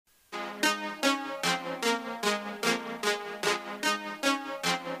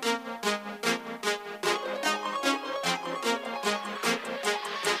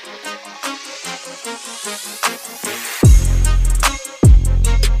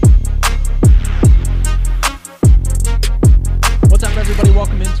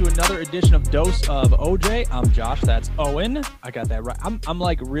edition of Dose of OJ. I'm Josh. That's Owen. I got that right. I'm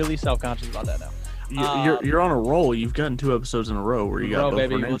like really self-conscious about that now. You're on a roll. You've gotten 2 episodes in a row where you got both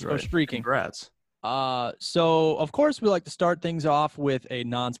baby. our names Let's go right. streaking. Congrats. So of course we like to start things off with a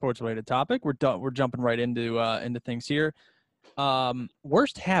non-sports related topic. We're jumping right into things here.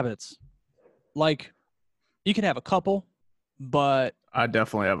 Worst habits. Like, you can have a couple, but I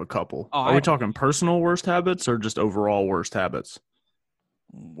definitely have a couple. Oh, Are we talking personal worst habits or just overall worst habits?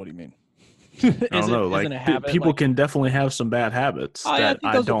 What do you mean? I don't know. Like, people can definitely have some bad habits that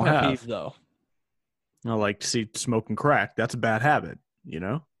I don't have. Though. Like, see, smoking crack. That's a bad habit, you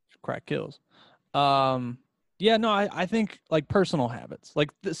know? Crack kills. Yeah, no, I think like personal habits, like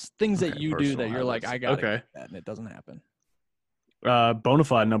things that you do that you're like, I got that, and it doesn't happen.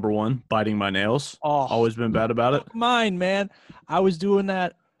 Bonafide number 1, biting my nails. Always been bad about it. Mine, man. I was doing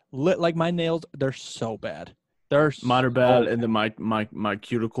that. Like, my nails, they're so bad. Mine are bad, and then my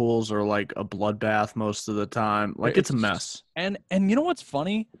cuticles are like a bloodbath most of the time. Like, it's a mess. And you know what's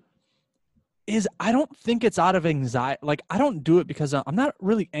funny is I don't think it's out of anxiety. Like, I don't do it because I'm not a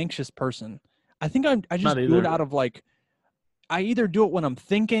really anxious person. I think I just do it out of like, I either do it when I'm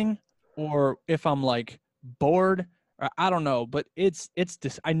thinking or if I'm like bored. I don't know, but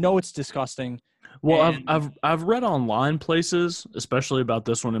I know it's disgusting. Well, I've read online places, especially about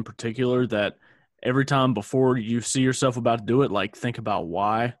this one in particular, that every time before you see yourself about to do it, like, think about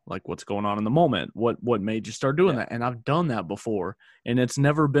why, like, what's going on in the moment, what made you start doing that. And I've done that before, and it's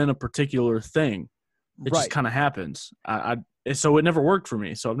never been a particular thing. It just kind of happens. So it never worked for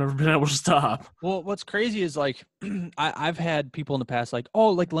me. So I've never been able to stop. Well, what's crazy is like, I've had people in the past like, oh,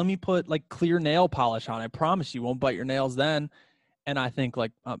 like, let me put like clear nail polish on. I promise you won't bite your nails then. And I think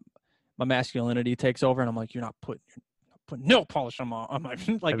like my masculinity takes over, and I'm like, you're not putting nail polish on my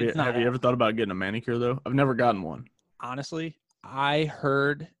like. Have you ever thought about getting a manicure though? I've never gotten one. Honestly, I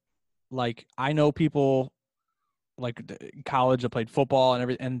heard, like, I know people like in college that played football and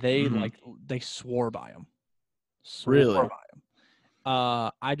everything, and they they swore by them. Really?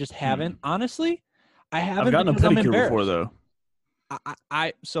 I just haven't. Honestly, I haven't. I've gotten a pedicure before though.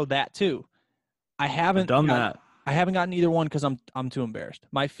 So that too. I haven't done that. I haven't gotten either one because I'm too embarrassed.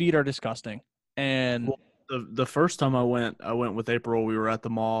 My feet are disgusting. And the first time I went with April. We were at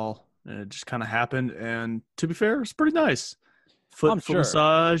the mall, and it just kind of happened. And to be fair, it's pretty nice. Foot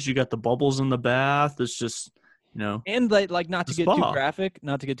massage. You got the bubbles in the bath. It's just, you know. And they like, not to get too graphic,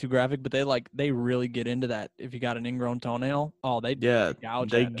 but they really get into that. If you got an ingrown toenail, they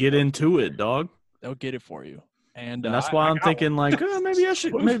get into it, dog. They'll get it for you. And that's why I'm thinking like, maybe I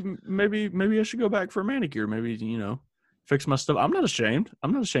should maybe I should go back for a manicure. Maybe, you know, fix my stuff. I'm not ashamed.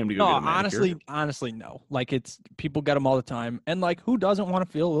 to go get a manicure. Honestly, no. Like, it's people get them all the time, and like, who doesn't want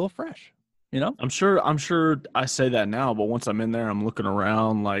to feel a little fresh? You know. I'm sure I say that now, but once I'm in there, I'm looking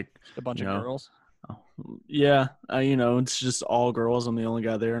around like just a bunch of girls. Yeah, you know, it's just all girls. I'm the only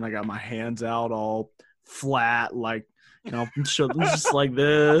guy there, and I got my hands out all flat, like, you know, just like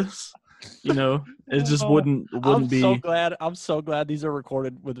this. You know, it just wouldn't be. I'm so glad these are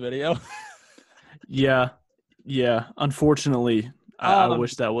recorded with video. Yeah. Unfortunately, I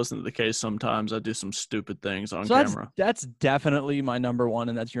wish that wasn't the case. Sometimes I do some stupid things on camera. That's definitely my number one,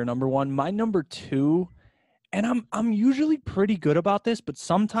 and that's your number one. My number two, and I'm usually pretty good about this, but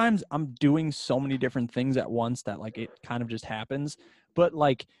sometimes I'm doing so many different things at once that like it kind of just happens. But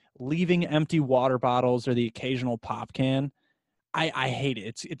like leaving empty water bottles or the occasional pop can, I hate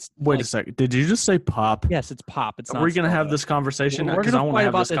it. It's Wait a second. Did you just say pop? Yes, it's pop. It's not. Are we going to have this conversation? Because I want to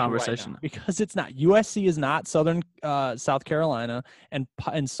have this conversation. Right, because it's not. USC is not South Carolina, and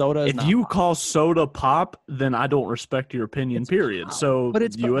soda is not. If you pop. call soda pop, then I don't respect your opinion, period. Pop. So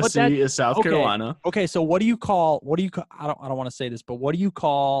USC is South Carolina. Okay, so what do you call I don't want to say this, but what do you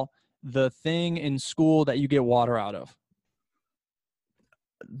call the thing in school that you get water out of?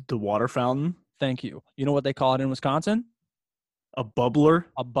 The water fountain. Thank you. You know what they call it in Wisconsin? A bubbler?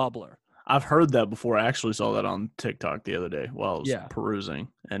 A bubbler. I've heard that before. I actually saw that on TikTok the other day while I was perusing.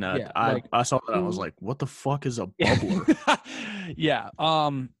 And I saw that. I was like, what the fuck is a bubbler? Yeah.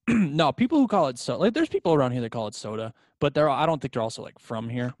 No, people who call it soda. Like, there's people around here that call it soda, but I don't think they're also like from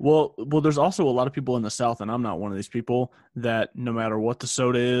here. Well, there's also a lot of people in the South, and I'm not one of these people, that no matter what the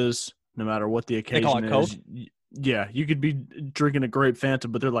soda is, no matter what the occasion they call it is, Coke? Yeah, you could be drinking a grape Fanta,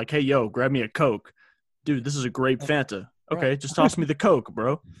 but they're like, hey, yo, grab me a Coke. Dude, this is a grape Fanta. Okay, just toss me the Coke,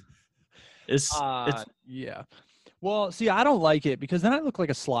 bro. It's yeah. Well, see, I don't like it because then I look like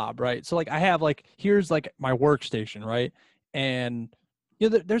a slob, right? So like I have like, here's like my workstation, right? And you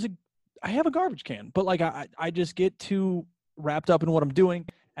know, I have a garbage can, but like I just get too wrapped up in what I'm doing,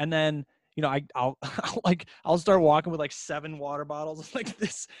 and then I'll start walking with like 7 water bottles like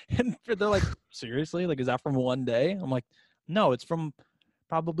this, and they're like, seriously, like, is that from one day? I'm like, no, it's from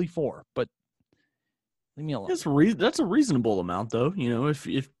probably 4, but leave me alone. That's a reasonable amount, though.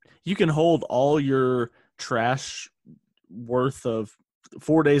 If you can hold all your trash worth of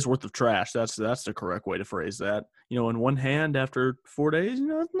 4 days worth of trash, that's the correct way to phrase that. In one hand after 4 days,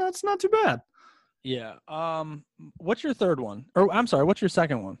 that's not too bad. Yeah. What's your third one? Or I'm sorry, what's your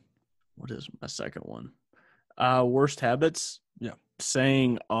second one? What is my second one? Worst habits. Yeah.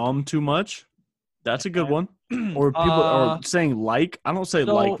 Saying too much. That's a good one. Or people are saying like. I don't say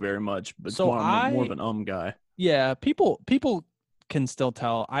like very much, but I'm more of an guy. Yeah, people can still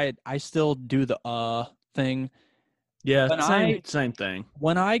tell. I still do the thing. Yeah, same thing.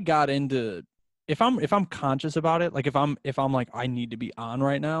 When I got into, if I'm conscious about it, like if I'm like I need to be on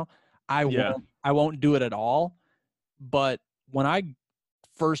right now, I won't do it at all. But when I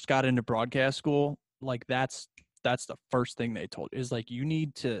first got into broadcast school, like that's the first thing they told is like you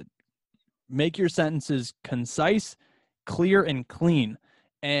need to make your sentences concise, clear, and clean.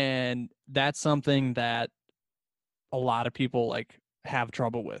 And that's something that a lot of people like have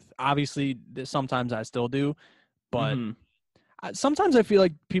trouble with. Obviously, sometimes I still do, but sometimes I feel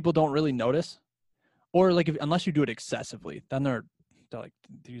like people don't really notice, or like unless you do it excessively, then they're like,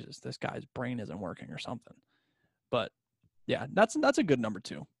 Jesus, this guy's brain isn't working or something. But yeah, that's a good number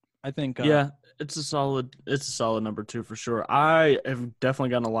 2. I think. It's a solid number 2 for sure. I have definitely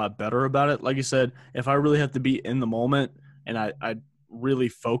gotten a lot better about it. Like you said, if I really have to be in the moment and I really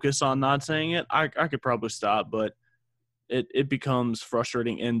focus on not saying it, I could probably stop. But it becomes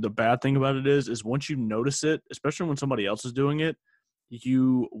frustrating. And the bad thing about it is once you notice it, especially when somebody else is doing it,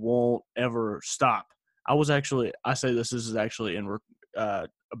 you won't ever stop. I say this is actually in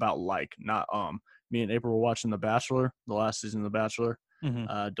about like, not me and April were watching The Bachelor, the last season of The Bachelor.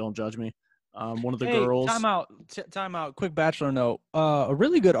 Don't judge me. One of the girls. Time out. Quick Bachelor note. A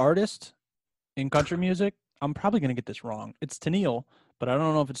really good artist in country music. I'm probably gonna get this wrong. It's Tennille, but I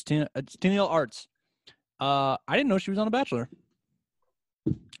don't know if it's Tennille Arts. I didn't know she was on The Bachelor.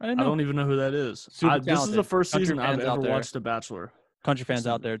 I don't even know who that is. This is the first season I've ever watched The Bachelor. Country fans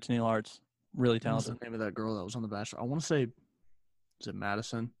out there, Tennille Arts, really talented. What's the name of that girl that was on The Bachelor? I want to say, is it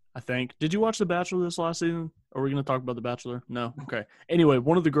Madison? I think. Did you watch The Bachelor this last season? Are we going to talk about The Bachelor? No? Okay. Anyway,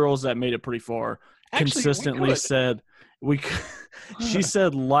 one of the girls that made it pretty far consistently said, she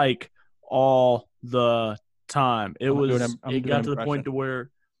said like all the time. It got to the point to where,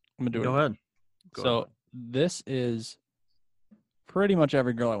 I'm going to do it. Go ahead. So this is pretty much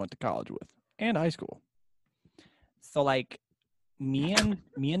every girl I went to college with and high school. So like me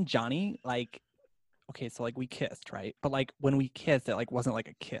and Johnny, like, okay, so like we kissed, right? But like when we kissed, it like wasn't like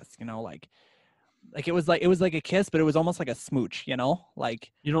a kiss, like it was like a kiss, but it was almost like a smooch,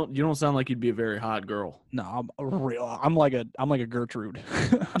 like you don't sound like you'd be a very hot girl. No, I'm like a Gertrude.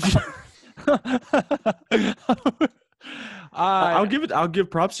 I'll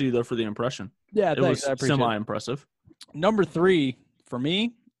give props to you though for the impression. Yeah, it was semi-impressive. Number 3 for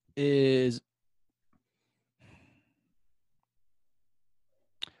me is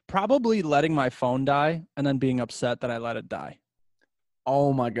probably letting my phone die and then being upset that I let it die.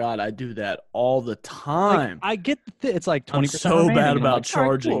 Oh my God, I do that all the time. Like, I get it's like 20%. I'm so bad about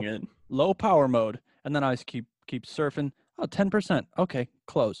charging it. Low power mode, and then I just keep surfing. Oh, 10%. Okay,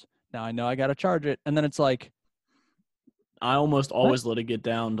 close. Now I know I got to charge it, and then it's like I almost always let it get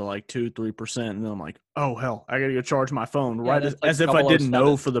down to like 2-3%, and then I'm like, oh hell, I got to go charge my phone as if I didn't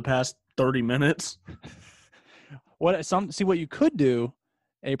know for the past 30 minutes. See what you could do,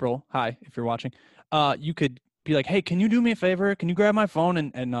 April. Hi, if you're watching. You could be like, hey, can you do me a favor? Can you grab my phone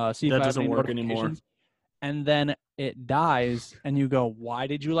and see if that doesn't work anymore? And then it dies, and you go, why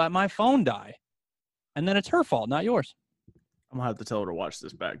did you let my phone die? And then it's her fault, not yours. I'm gonna have to tell her to watch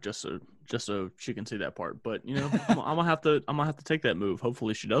this back just so she can see that part. But I'm gonna have to take that move.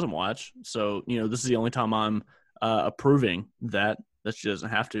 Hopefully she doesn't watch. So this is the only time I'm approving that she doesn't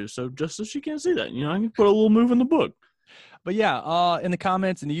have to. So just so she can't see that, I can put a little move in the book. But yeah, in the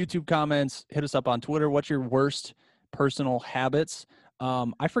comments, in the YouTube comments, hit us up on Twitter. What's your worst personal habits?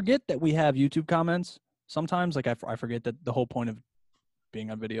 I forget that we have YouTube comments sometimes. Like I forget that the whole point of being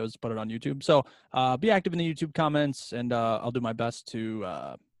on videos, put it on YouTube. So be active in the YouTube comments, and I'll do my best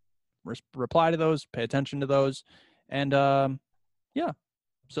to reply to those, pay attention to those. And yeah.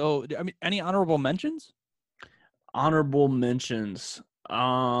 So, I mean, any honorable mentions? Honorable mentions.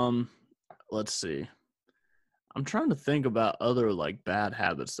 Let's see. I'm trying to think about other like bad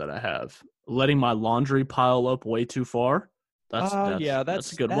habits that I have. Letting my laundry pile up way too far. That's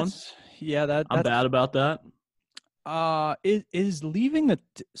a good one. Yeah, I'm bad about that. Is leaving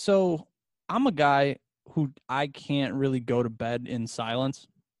so I'm a guy who I can't really go to bed in silence.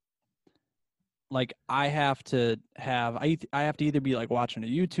 Like I have to either be like watching a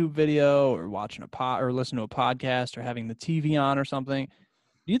YouTube video or watching or listen to a podcast or having the TV on or something.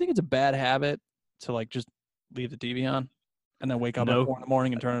 Do you think it's a bad habit to like just leave the TV on and then wake up at 4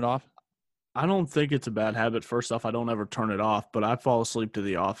 a.m. and turn it off? I don't think it's a bad habit. First off, I don't ever turn it off, but I fall asleep to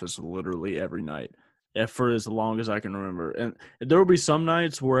The Office literally every night, for as long as I can remember. And there will be some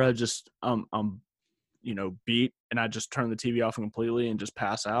nights where I just I'm beat and I just turn the TV off completely and just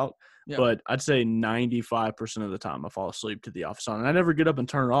pass out. Yeah. But I'd say 95% of the time I fall asleep to The Office on. And I never get up and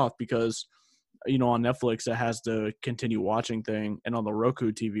turn it off because, on Netflix it has the continue watching thing, and on the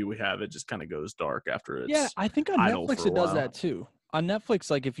Roku TV we have, it just kind of goes dark after it's Yeah, I think on Netflix it does that too. On Netflix,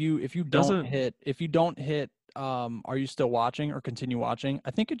 like if you don't hit are you still watching or continue watching,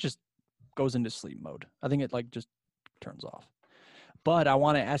 I think it just goes into sleep mode. I think it like just turns off. But I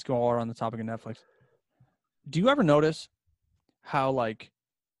want to ask you all on the topic of Netflix. Do you ever notice how like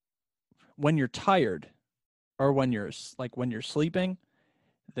when you're tired or when you're sleeping,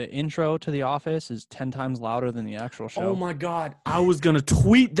 the intro to The Office is 10 times louder than the actual show? Oh my God. I was going to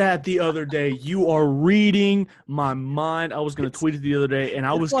tweet that the other day. You are reading my mind. I was going to tweet it the other day, and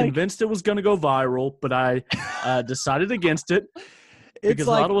I was convinced it was going to go viral, but I decided against it because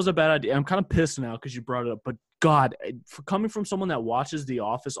I thought it was a bad idea. I'm kind of pissed now because you brought it up, but God, for coming from someone that watches The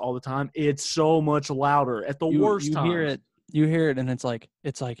Office all the time, it's so much louder at the worst time. You hear it, and it's like,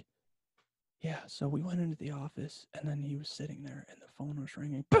 yeah, so we went into the office, and then he was sitting there, and the phone was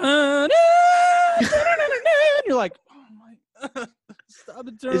ringing. And you're like, oh my, stop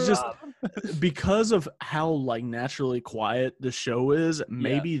it, turn it's it just off. Because of how like naturally quiet the show is.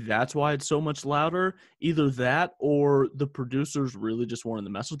 Maybe that's why it's so much louder. Either that, or the producers really just wanted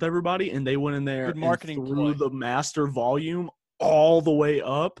to mess with everybody, and they went in there and threw the master volume all the way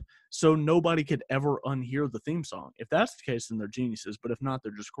up, so nobody could ever unhear the theme song. If that's the case, then they're geniuses. But if not,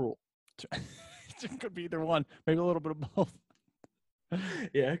 they're just cruel. It could be either one, maybe a little bit of both.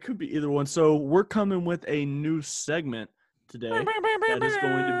 Yeah, it could be either one. So we're coming with a new segment today that is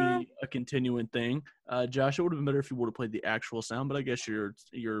going to be a continuing thing. Josh, it would have been better if you would have played the actual sound, but I guess your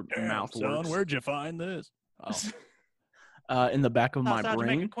mouth works. Where'd you find this? In the back of my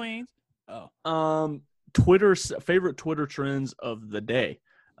brain. Queens. Twitter's favorite Twitter trends of the day,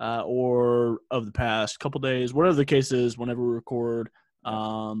 or of the past couple days, whatever the case is. Whenever we record.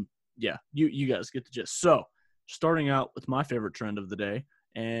 Yeah, you guys get the gist. So, starting out with my favorite trend of the day,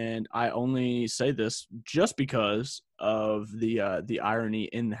 and I only say this just because of the irony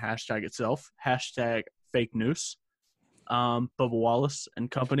in the hashtag itself. Hashtag fake news. Bubba Wallace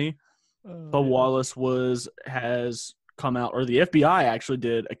and company. Bubba Wallace has come out, or the FBI actually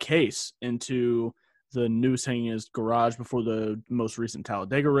did a case into the noose hanging in his garage before the most recent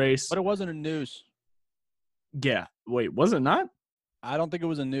Talladega race. But it wasn't a noose. Yeah. Wait, was it not? I don't think it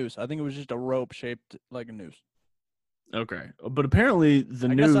was a noose. I think it was just a rope shaped like a noose. Okay. But apparently the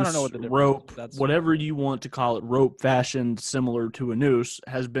noose, I don't know what the rope, whatever you want to call it, rope fashioned similar to a noose,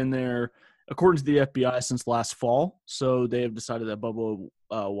 has been there, according to the FBI, since last fall. So they have decided that Bubba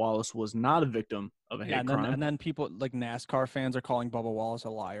Wallace was not a victim of a hate crime. And then people like NASCAR fans are calling Bubba Wallace a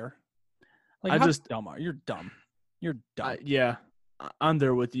liar. Like, You're dumb. You're dumb. Yeah, I'm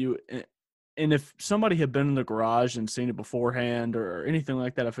there with you. And if somebody had been in the garage and seen it beforehand or anything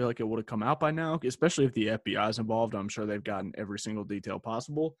like that, I feel like it would have come out by now, especially if the FBI is involved. I'm sure they've gotten every single detail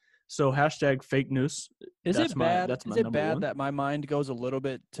possible. So hashtag fake news. Is it bad that my mind goes a little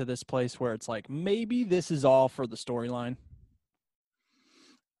bit to this place where it's like, maybe this is all for the storyline?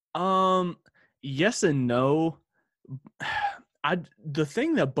 Yes and no. The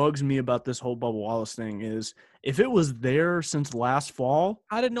thing that bugs me about this whole Bubba Wallace thing is if it was there since last fall,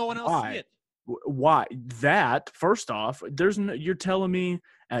 how did no one else see it? Why? That, first off, you're telling me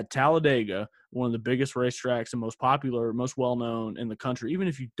at Talladega, one of the biggest racetracks and most popular, most well-known in the country, even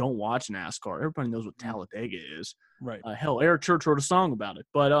if you don't watch NASCAR, everybody knows what Talladega is. Right. Hell, Eric Church wrote a song about it.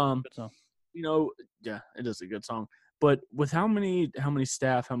 But, yeah, it is a good song. But with how many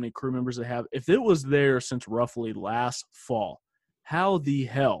staff, how many crew members they have, if it was there since roughly last fall, how the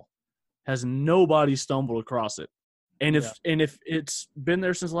hell has nobody stumbled across it? And if it's been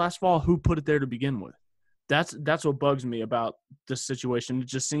there since last fall, who put it there to begin with? That's what bugs me about this situation. It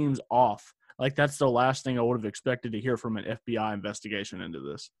just seems off. Like that's the last thing I would have expected to hear from an FBI investigation into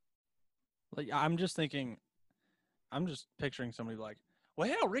this. Like I'm just picturing somebody like, well,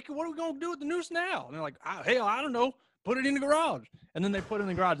 hell, Ricky, what are we gonna do with the noose now? And they're like, hell, I don't know. Put it in the garage. And then they put it in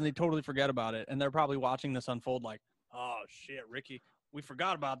the garage and they totally forget about it. And they're probably watching this unfold like, oh shit, Ricky, we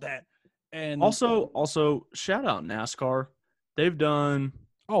forgot about that. And also shout out NASCAR. They've done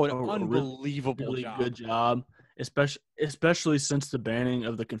Oh, an a unbelievable really job. good job, especially since the banning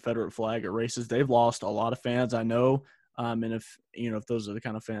of the Confederate flag at races. They've lost a lot of fans, I know. And if those are the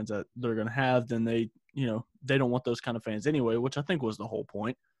kind of fans that they're going to have, then they don't want those kind of fans anyway, which I think was the whole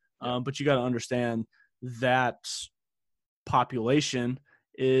point. Yeah. But you got to understand that population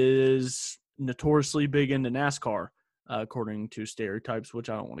is notoriously big into NASCAR, according to stereotypes, which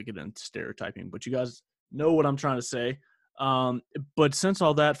I don't want to get into stereotyping, but you guys know what I'm trying to say. But since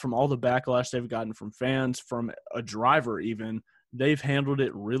all that, from all the backlash they've gotten from fans, from a driver even, they've handled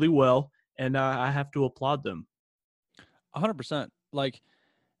it really well, and I have to applaud them. 100%. Like,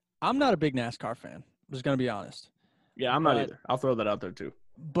 I'm not a big NASCAR fan. I'm just going to be honest. Yeah, I'm not either. I'll throw that out there too.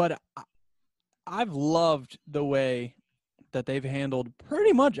 But I've loved the way that they've handled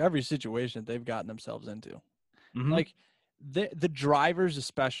pretty much every situation they've gotten themselves into. Mm-hmm. Like, the drivers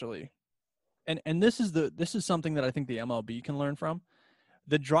especially, and this is something that I think the MLB can learn from.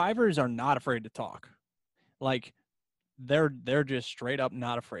 The drivers are not afraid to talk. Like, they're just straight up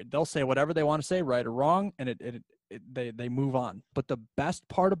not afraid. They'll say whatever they want to say, right or wrong, and they move on. But the best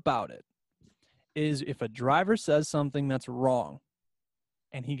part about it is if a driver says something that's wrong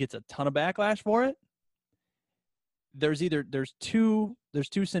and he gets a ton of backlash for it, there's two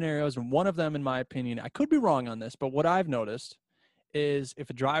scenarios, and one of them, in my opinion, I could be wrong on this, but what I've noticed is if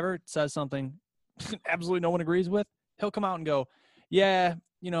a driver says something absolutely no one agrees with, he'll come out and go, yeah,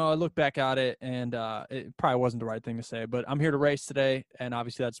 I look back at it and it probably wasn't the right thing to say, but I'm here to race today, and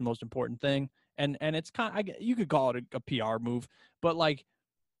obviously that's the most important thing. And it's kind of, you could call it a PR move, but like,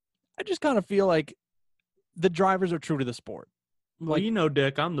 I just kind of feel like the drivers are true to the sport. Well,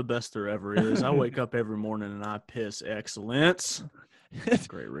 Dick, I'm the best there ever is. I wake up every morning and I piss excellence.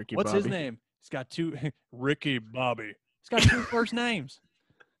 Great Ricky What's Bobby. His name? He's got two Ricky Bobby. He's got two first names.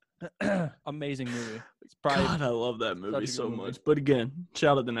 Amazing movie. God, I love that movie so much. But again,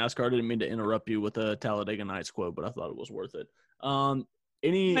 shout out to NASCAR. I didn't mean to interrupt you with a Talladega Nights quote, but I thought it was worth it.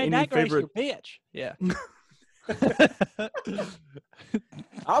 Any favorite bitch? Yeah.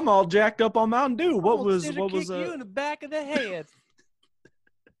 I'm all jacked up on Mountain Dew. What was you in the back of the head?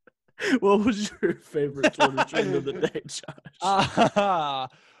 What was your favorite Twitter trend of the day, Josh?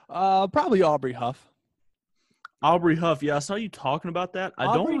 Probably Aubrey Huff. Aubrey Huff, yeah, I saw you talking about that. I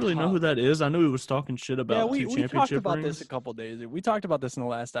don't really know who that is. I knew he was talking shit about two championship rings. We talked about this a couple days. We talked about this in the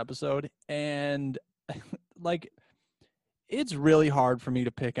last episode, and like, it's really hard for me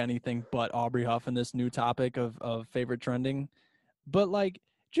to pick anything but Aubrey Huff in this new topic of favorite trending. But like,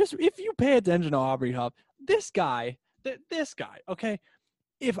 just if you pay attention to Aubrey Huff, this guy, okay.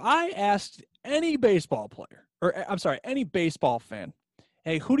 If I asked any baseball player, or I'm sorry, any baseball fan,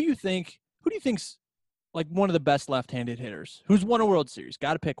 hey, who do you think's like one of the best left-handed hitters? Who's won a World Series?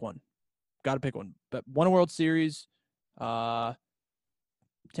 Got to pick one. But won a World Series, Tampa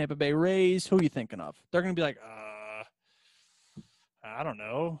Bay Rays. Who are you thinking of? They're gonna be like, I don't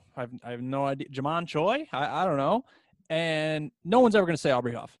know. I have no idea. Jamon Choi? I don't know. And no one's ever gonna say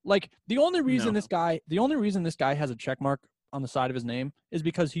Aubrey Huff. Like, the only reason this guy has a check mark on the side of his name is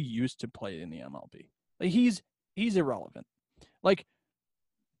because he used to play in the MLB. Like, he's irrelevant. Like,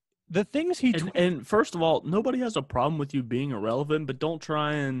 the things he and first of all, nobody has a problem with you being irrelevant, but don't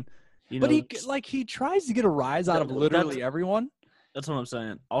try and But he tries to get a rise out of literally everyone. That's what I'm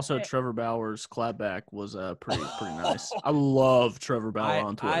saying. Also, Trevor Bauer's clapback was pretty nice. I love Trevor Bauer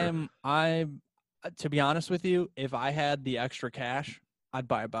on Twitter. I'm to be honest with you, if I had the extra cash, I'd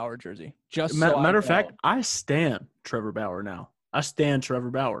buy a Bauer jersey. Matter of fact, I stan Trevor Bauer now. I stan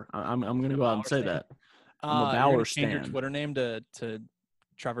Trevor Bauer. I'm going to go out and say that. I'm a Bauer stan. Change your Twitter name to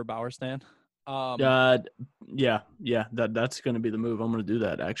Trevor Bauer stan. Yeah, that's going to be the move. I'm going to do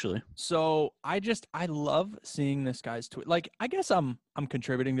that actually. So I love seeing this guy's tweet. Like, I guess I'm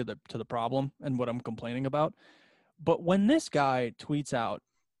contributing to the problem and what I'm complaining about. But when this guy tweets out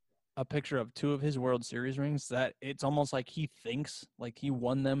a picture of two of his World Series rings, that it's almost like he thinks like he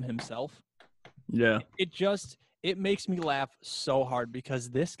won them himself. Yeah. It makes me laugh so hard because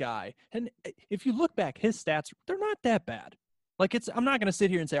this guy, and if you look back, his stats, they're not that bad. Like, I'm not going to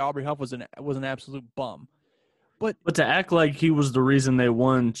sit here and say Aubrey Huff was an absolute bum. But to act like he was the reason they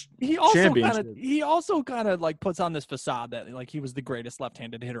won championship. He also kind of like puts on this facade that like he was the greatest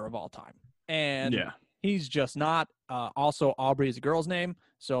left-handed hitter of all time. And he's just not. Also, Aubrey is a girl's name,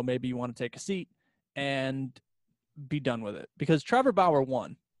 so maybe you want to take a seat and be done with it. Because Trevor Bauer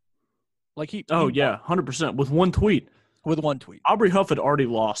won. Like, he 100% with one tweet. With one tweet. Aubrey Huff had already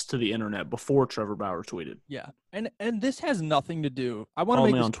lost to the internet before Trevor Bauer tweeted. Yeah. And this has nothing to do. I want to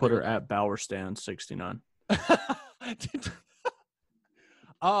make me this on Twitter at BauerStan69.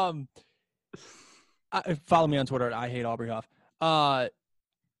 Follow me on Twitter at I hate Aubrey Huff.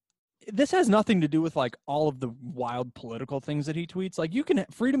 this has nothing to do with like all of the wild political things that he tweets. Like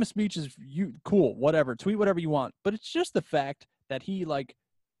freedom of speech is cool, whatever, tweet whatever you want. But it's just the fact that he like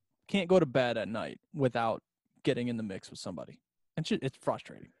can't go to bed at night without getting in the mix with somebody. And it's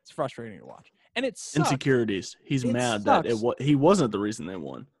frustrating. It's frustrating to watch. And it sucks. Insecurities. He's mad that he wasn't the reason they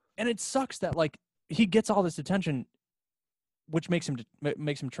won. And it sucks that like he gets all this attention, which makes him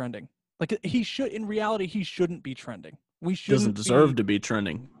trending. Like in reality, he shouldn't be trending. Doesn't deserve to be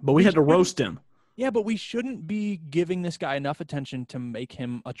trending. But we had to roast him. Yeah, but we shouldn't be giving this guy enough attention to make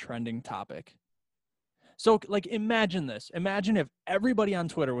him a trending topic. So, like, imagine this. Imagine if everybody on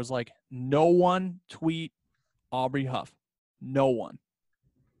Twitter was like, no one tweet Aubrey Huff. No one.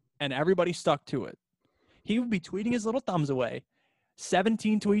 And everybody stuck to it. He would be tweeting his little thumbs away,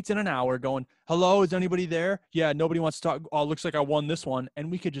 17 tweets in an hour going, hello, is anybody there? Yeah, nobody wants to talk. Oh, looks like I won this one. And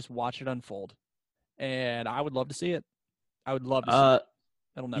we could just watch it unfold. And I would love to see it. I would love to see it.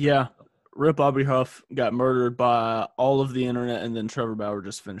 It'll never happen. Rip Aubrey Huff got murdered by all of the internet, and then Trevor Bauer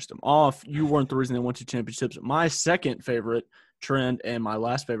just finished him off. You weren't the reason they won 2 championships. My second favorite trend and my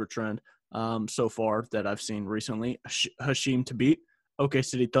last favorite trend so far that I've seen recently, Hasheem Thabeet, OK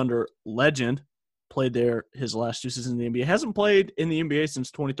City Thunder legend, played there his last 2 seasons in the NBA. Hasn't played in the NBA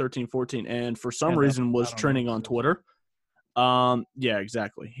since 2013-14, and for some reason was trending on Twitter. Yeah,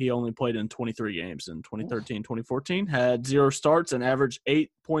 exactly. He only played in 23 games in 2013-2014, had 0 starts and averaged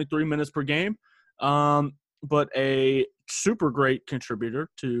 8.3 minutes per game. But a super great contributor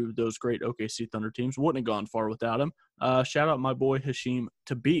to those great OKC Thunder teams. Wouldn't have gone far without him. Shout out my boy Hasheem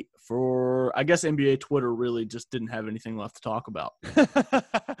Thabeet for, I guess NBA Twitter really just didn't have anything left to talk about.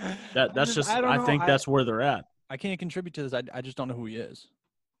 I think that's where they're at. I can't contribute to this. I just don't know who he is.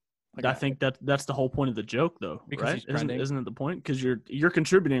 Like I think that's the whole point of the joke, though, right? Isn't it the point? Because you're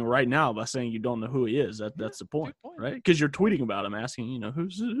contributing right now by saying you don't know who he is. That's the point, right? Because you're tweeting about him, asking,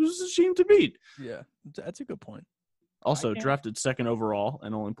 who's Hasheem Thabeet? Yeah, that's a good point. Also drafted 2nd overall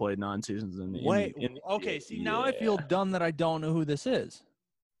and only played 9 seasons in the. Okay. See, now I feel dumb that I don't know who this is.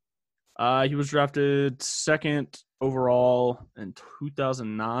 He was drafted 2nd overall in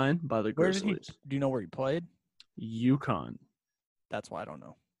 2009 by the Grizzlies. Do you know where he played? UConn. That's why I don't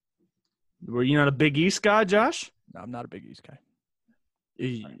know. Were you not a Big East guy, Josh? No, I'm not a Big East guy.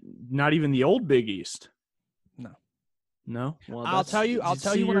 Not even the old Big East. No. Well, I'll tell you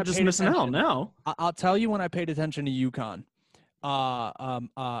when you're just missing out now. I'll tell you when I paid attention to UConn.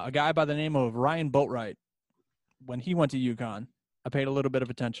 A guy by the name of Ryan Boatwright. When he went to UConn, I paid a little bit of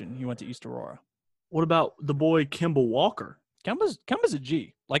attention. He went to East Aurora. What about the boy Kemba Walker? Kemba's a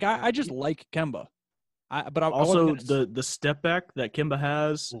G. Like I just like Kemba. But the step back that Kemba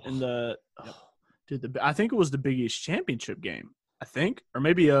has in the I think it was the Big East championship game. I think, or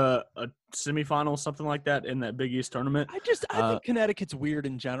maybe a semifinal, something like that in that Big East tournament. I think Connecticut's weird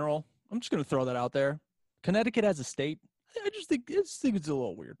in general. I'm just gonna throw that out there. Connecticut as a state, I just think it's a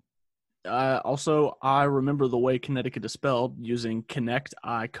little weird. Also, I remember the way Connecticut is spelled using connect,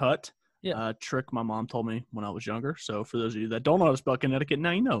 I cut. Yeah. Trick my mom told me when I was younger. So for those of you that don't know how to spell Connecticut, now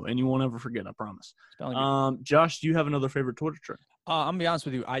you know, and you won't ever forget, I promise. Josh, do you have another favorite Twitter trend? I'm gonna be honest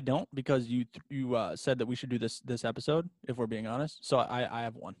with you, I don't, because you said that we should do this episode, if we're being honest. So I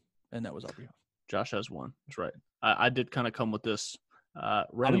have one, and that was Aubrey Huff. Josh has one. That's right. I did kind of come with this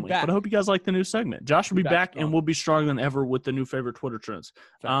randomly, but I hope you guys like the new segment. Josh will be back and we'll be stronger than ever with the new favorite Twitter trends.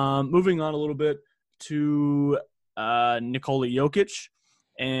 Moving on a little bit to Nikola Jokic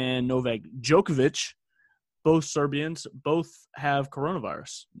and Novak Djokovic, both Serbians, both have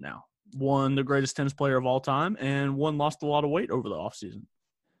coronavirus now. One, the greatest tennis player of all time, and one lost a lot of weight over the offseason.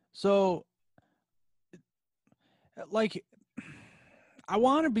 So, like, I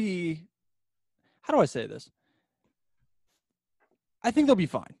want to be – how do I say this? I think they'll be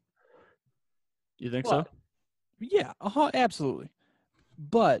fine. You think so? Yeah, absolutely.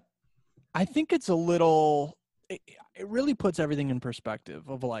 But I think it's a little – it really puts everything in perspective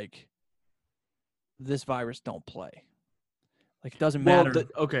of, like, this virus don't play. Like, it doesn't matter.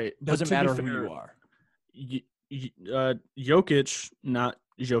 Doesn't matter who you are. Jokic, not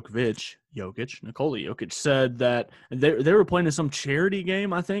Djokovic, Nikola Jokic said that they were playing in some charity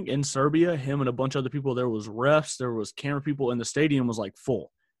game, I think, in Serbia. Him and a bunch of other people. There was refs, there was camera people, and the stadium was like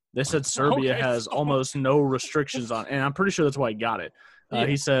full. They said Serbia has almost no restrictions on, and I'm pretty sure that's why he got it. Yeah.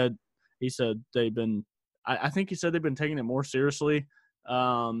 He said they've been. I think he said they've been taking it more seriously.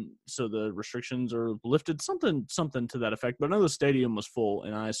 So the restrictions are lifted, something to that effect. But I know the stadium was full,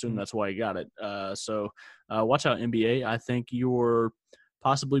 and I assume that's why he got it. So watch out, NBA. I think you're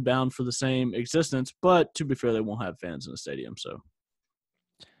possibly bound for the same existence, but to be fair, they won't have fans in the stadium.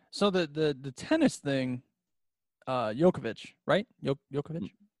 So the tennis thing, Djokovic, right?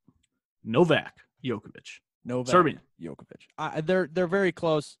 Djokovic. Novak Djokovic. Novak Serbian. Djokovic. They're very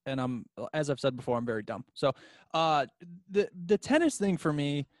close, and as I've said before, I'm very dumb. So, the tennis thing for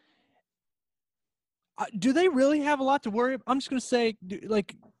me, do they really have a lot to worry about? I'm just gonna say,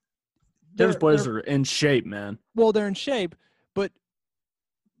 tennis players are in shape, man. Well, they're in shape, but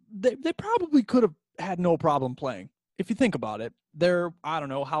they probably could have had no problem playing. If you think about it, I don't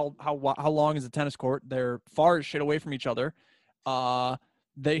know how long is the tennis court. They're far as shit away from each other.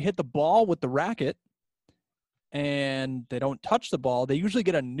 They hit the ball with the racket, and they don't touch the ball. They usually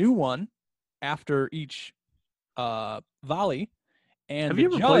get a new one after each volley. And have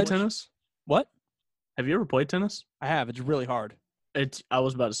you ever played tennis? What? Have you ever played tennis? I have. It's really hard. I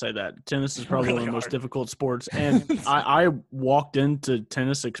was about to say that. Tennis is probably one of the most difficult sports. And I walked into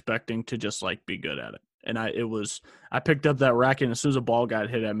tennis expecting to just like be good at it. And I picked up that racket, and as soon as a ball got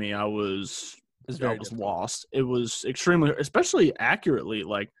hit at me, I was lost. It was extremely, especially accurately.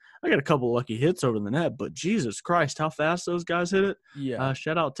 Like, I got a couple of lucky hits over the net, but Jesus Christ, how fast those guys hit it. Yeah.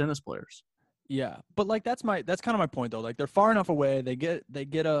 Shout out tennis players. Yeah. But like, that's kind of my point though. Like, they're far enough away. They get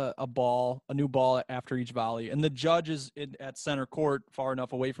a new ball after each volley, and the judge is at center court far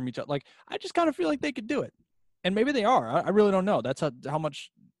enough away from each other. Like, I just kind of feel like they could do it. And maybe they are. I really don't know. That's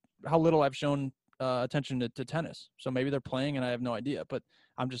how little I've shown attention to tennis. So maybe they're playing and I have no idea, but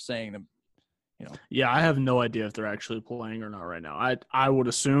I'm just saying them, Yeah, I have no idea if they're actually playing or not right now. I would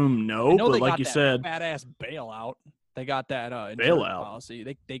assume no, but like you said, badass bailout. They got that bailout policy.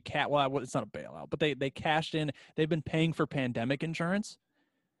 It's not a bailout, but they cashed in. They've been paying for pandemic insurance.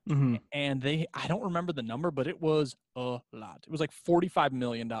 Mm-hmm. And I don't remember the number, but it was a lot. It was like $45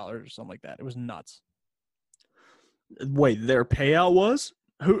 million or something like that. It was nuts. Wait, their payout was?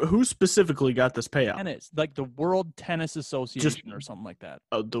 Who specifically got this payout? Tennis, like the World Tennis Association or something like that.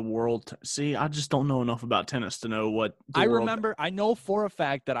 The world. See, I just don't know enough about tennis to know what. I know for a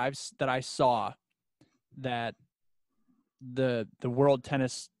fact that I saw that the World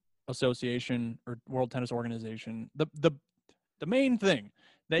Tennis Association or World Tennis Organization, the main thing,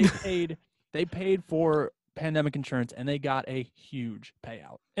 they paid for pandemic insurance, and they got a huge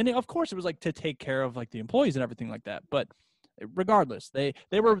payout. And of course, it was like to take care of like the employees and everything like that, but regardless, they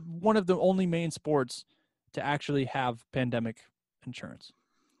were one of the only main sports to actually have pandemic insurance.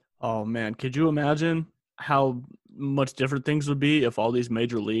 Oh man, could you imagine how much different things would be if all these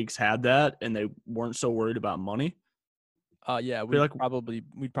major leagues had that and they weren't so worried about money? Yeah, we'd probably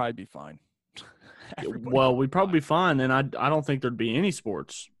be fine. Well, we'd probably be fine, and I don't think there'd be any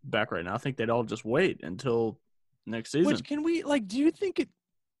sports back right now. I think they'd all just wait until next season. Which can we like? Do you think it?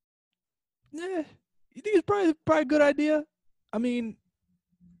 You think it's probably a good idea? I mean,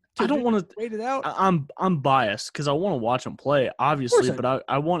 I don't want to wait it out. I'm biased because I want to watch them play, obviously, but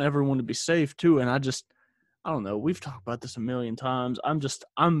I want everyone to be safe too. And I don't know. We've talked about this a million times.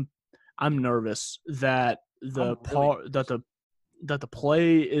 I'm nervous that the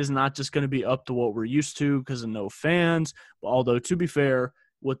play is not just going to be up to what we're used to because of no fans. Although, to be fair,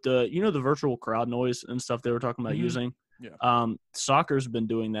 with the virtual crowd noise and stuff they were talking about using, soccer's been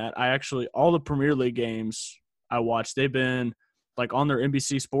doing that. All the Premier League games I watched, they've been like on their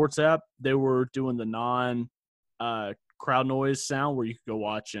NBC Sports app, they were doing the non crowd noise sound where you could go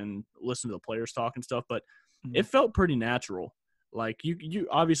watch and listen to the players talk and stuff, but it felt pretty natural. Like you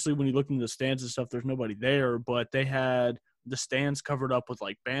obviously when you look into the stands and stuff, there's nobody there, but they had the stands covered up with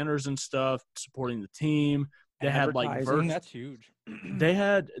like banners and stuff supporting the team. They had like that's huge. They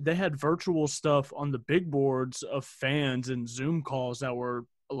had virtual stuff on the big boards of fans and Zoom calls that were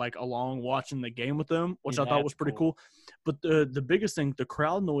like along watching the game with them, which I thought was pretty cool. But the biggest thing, the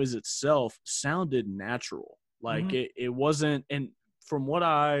crowd noise itself sounded natural. Like it wasn't, and from what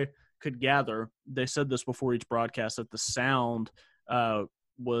I could gather, they said this before each broadcast that the sound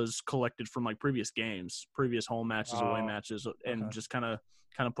was collected from like previous games, previous home matches, away matches, and just kind of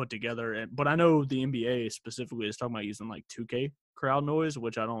put together. But I know the NBA specifically is talking about using like 2K crowd noise,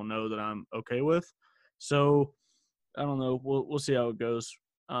 which I don't know that I'm okay with. So I don't know. We'll see how it goes.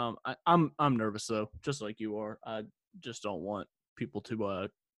 I'm nervous though, just like you are. I just don't want people to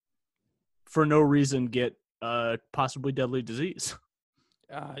for no reason get possibly deadly disease.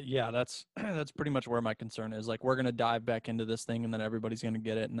 Yeah, that's pretty much where my concern is. Like, we're gonna dive back into this thing, and then everybody's gonna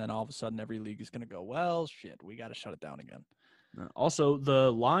get it, and then all of a sudden, every league is gonna go, well, shit, we got to shut it down again. Also,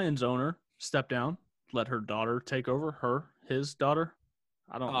 the Lions owner stepped down, let her daughter take over. His daughter.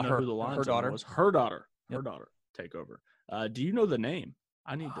 I don't know who the Lions owner was. Her daughter. Yep. Her daughter take over. Do you know the name?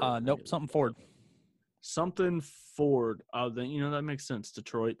 I need to. Nope. Something Ford. Something Ford. Then that makes sense.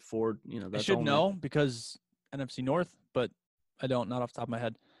 Detroit Ford. That I should know because NFC North, but I don't. Not off the top of my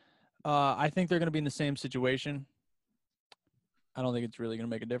head. I think they're going to be in the same situation. I don't think it's really going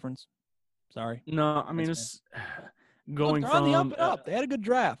to make a difference. Sorry. No, I mean it's going Look, they're from on the up and up. They had a good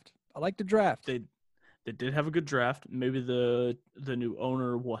draft. I like the draft. They did have a good draft. Maybe the new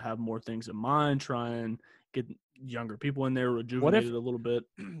owner will have more things in mind, try and get younger people in there, rejuvenated a little bit.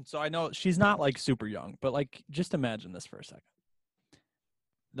 So I know she's not like super young, but like just imagine this for a second.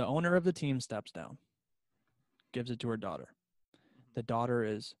 The owner of the team steps down, gives it to her daughter. The daughter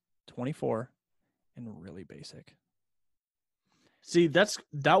is 24 and really basic. See,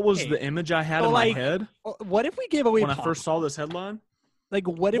 that was the image I had in my head. What if we gave away when I first saw this headline? Like,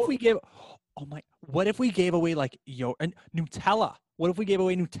 what if we gave? Oh my! What if we gave away like Nutella? What if we gave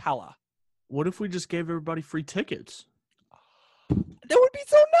away Nutella? What if we just gave everybody free tickets? That would be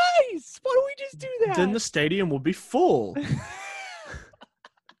so nice. Why don't we just do that? Then the stadium will be full.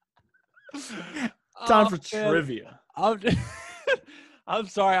 Time for trivia. I'm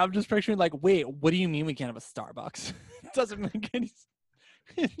sorry. I'm just picturing like, wait, what do you mean we can't have a Starbucks? It doesn't make any sense.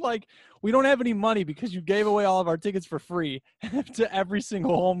 Like, we don't have any money because you gave away all of our tickets for free to every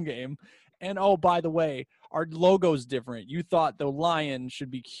single home game. And oh, by the way, our logo's different. You thought the lion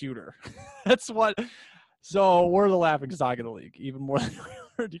should be cuter. That's what. So we're the laughing stock of the league, even more than we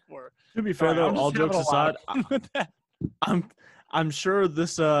were before. To be fair, though, all jokes aside, I'm sure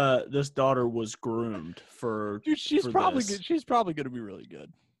this daughter was groomed for. Dude, she's for probably this. good. She's probably going to be really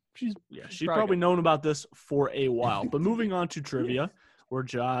good. She's probably known about this for a while. But moving on to trivia, where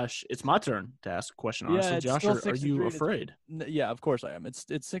Josh, it's my turn to ask a question. Honestly, Josh, are you afraid? Yeah, of course I am. It's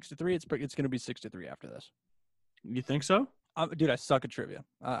 6-3. It's going to be 6-3 after this. You think so? Dude, I suck at trivia.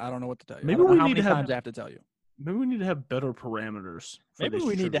 I don't know what to tell you. Maybe we need to have. I have to tell you. Maybe we need to have better parameters. Maybe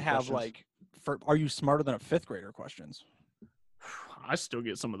we need to have questions. Are you smarter than a fifth grader questions? I still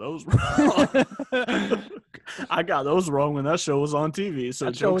get some of those wrong. I got those wrong when that show was on TV. So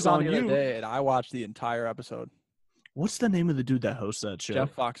that show was on the other day, and I watched the entire episode. What's the name of the dude that hosts that show?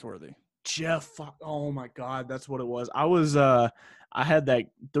 Jeff Foxworthy. Oh my God, that's what it was. I had that.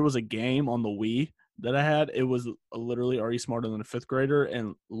 There was a game on the Wii that I had. It was literally Are You Smarter Than a Fifth Grader?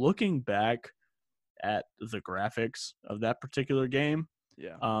 And looking back at the graphics of that particular game,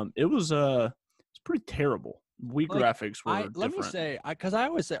 it was it's pretty terrible. Wii graphics were different. Let me say, because I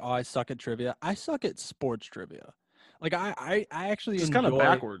always say, I suck at trivia. I suck at sports trivia. Like I actually it's kind of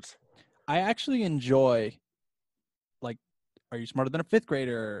backwards. I actually enjoy, like, Are You Smarter Than a Fifth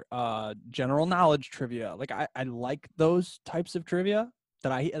Grader? General knowledge trivia. Like I like those types of trivia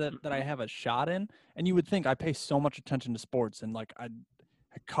that I have a shot in. And you would think I pay so much attention to sports and like I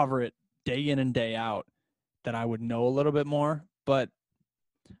cover it day in and day out that I would know a little bit more, but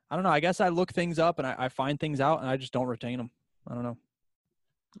I don't know. I guess I look things up and I find things out and I just don't retain them. I don't know.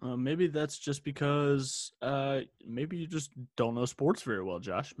 Maybe that's just because maybe you just don't know sports very well,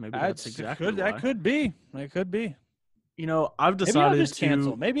 Josh. Maybe that's exactly why. That could be. It could be. You know, I've decided maybe I'll just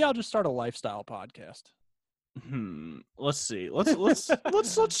cancel. Maybe I'll just start a lifestyle podcast. Let's see. Let's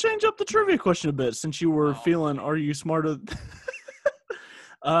change up the trivia question a bit since you were feeling. Are you smarter?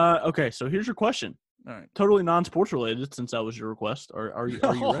 Okay, so here's your question. All right. Totally non-sports related, since that was your request. Are you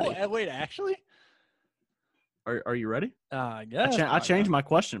ready? Wait, actually? Are you ready? I guess. I changed my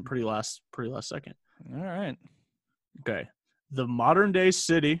question pretty last second. All right. Okay. The modern day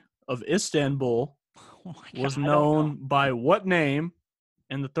city of Istanbul was known by what name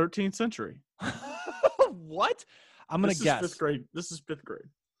in the 13th century? What? I'm going to guess. Fifth grade. This is fifth grade.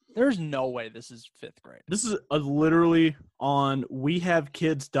 There's no way this is fifth grade. This is literally on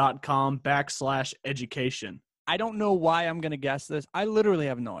wehavekids.com/education. I don't know why I'm going to guess this. I literally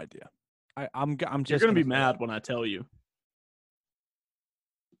have no idea. I'm just You're going to be mad when I tell you.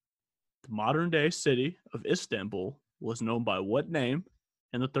 The modern day city of Istanbul was known by what name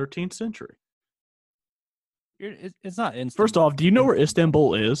in the 13th century? It's not Istanbul. First off, do you know where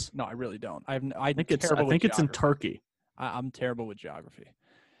Istanbul is? No, I really don't. I think it's in Turkey. I'm terrible with geography.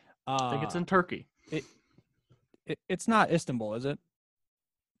 I think it's in Turkey. It's not Istanbul, is it?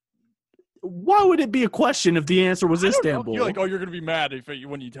 Why would it be a question if the answer was Istanbul? You're like, you're going to be mad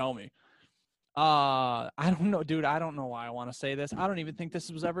when you tell me. I don't know, dude. I don't know why I want to say this. I don't even think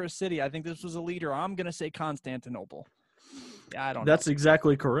this was ever a city. I think this was a leader. I'm going to say Constantinople. Yeah, I don't know. That's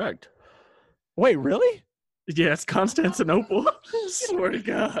exactly correct. Wait, really? Yeah, it's Constantinople. Swear to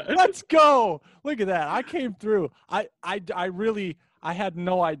God. Let's go. Look at that. I came through. I had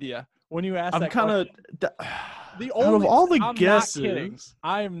no idea when you asked that question. Out of all the guesses.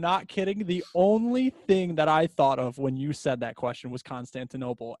 I am not kidding. The only thing that I thought of when you said that question was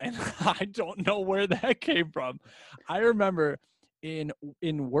Constantinople, and I don't know where that came from. I remember in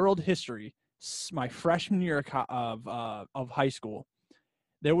world history, my freshman year of high school,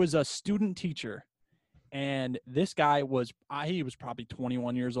 there was a student teacher, and this guy he was probably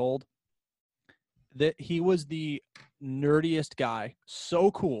 21 years old, that he was the nerdiest guy.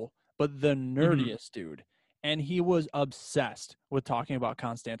 So cool, but the nerdiest dude. And he was obsessed with talking about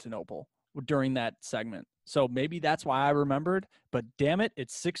Constantinople during that segment. So maybe that's why I remembered, but damn it,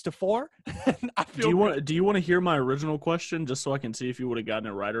 it's 6-4. I feel do you want to hear my original question just so I can see if you would have gotten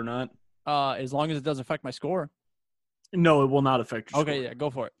it right or not? As long as it doesn't affect my score. No, it will not affect your score. Okay, yeah, go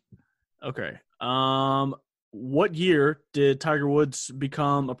for it. Okay. What year did Tiger Woods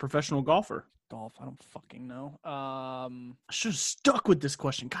become a professional golfer? Golf, I don't fucking know. I should have stuck with this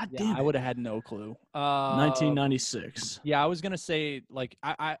question. God damn it. I would have had no clue. 1996. Yeah, I was gonna say like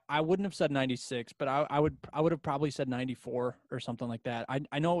I wouldn't have said 96, but I would have probably said 94 or something like that.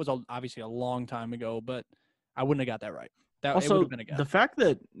 I know it was obviously a long time ago, but I wouldn't have got that right. That also, it would have been a guess. The fact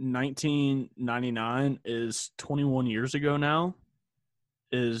that 1999 is 21 years ago now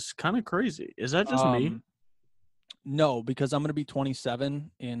is kind of crazy. Is that just me? No, because I'm going to be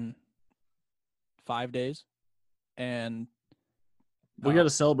 27 in 5 days, and we got to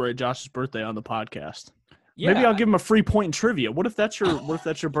celebrate Josh's birthday on the podcast. Yeah, maybe I'll give him a free point in trivia. What if that's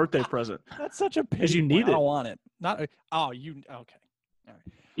your birthday present? That's such a pity. Because you need it. I don't want it. Not okay. All right.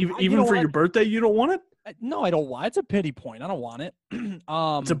 Even for your birthday, you don't want it? No, I don't want it. It's a pity point. I don't want it.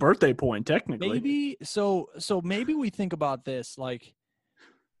 It's a birthday point, technically. Maybe so maybe we think about this like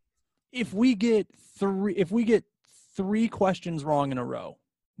if we get three questions wrong in a row,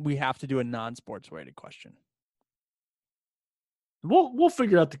 we have to do a non-sports weighted question. We'll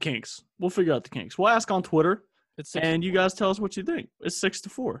figure out the kinks. We'll ask on Twitter, and you guys tell us what you think. It's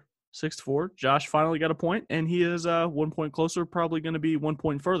 6-4. 6-4. Josh finally got a point, and he is 1 point closer. Probably going to be 1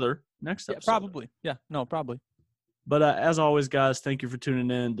 point further next episode. Probably. Yeah. No, probably. But as always, guys, thank you for tuning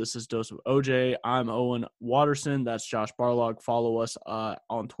in. This is Dose of OJ. I'm Owen Watterson. That's Josh Barlog. Follow us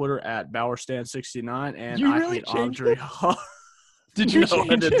on Twitter at Bowerstan69. And you I really hate Andre. Did you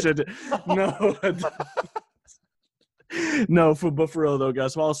change it? No. No, but for real though,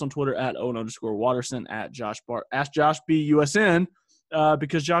 guys, follow us on Twitter at Owen_Watterson, at Ask Josh B USN,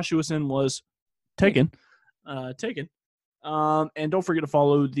 because Josh USN was taken. And don't forget to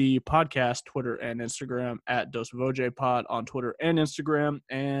follow the podcast Twitter and Instagram at Dose of OJ Pod on Twitter and Instagram.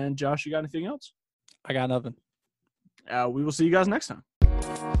 And Josh, you got anything else? I got nothing. We will see you guys next time.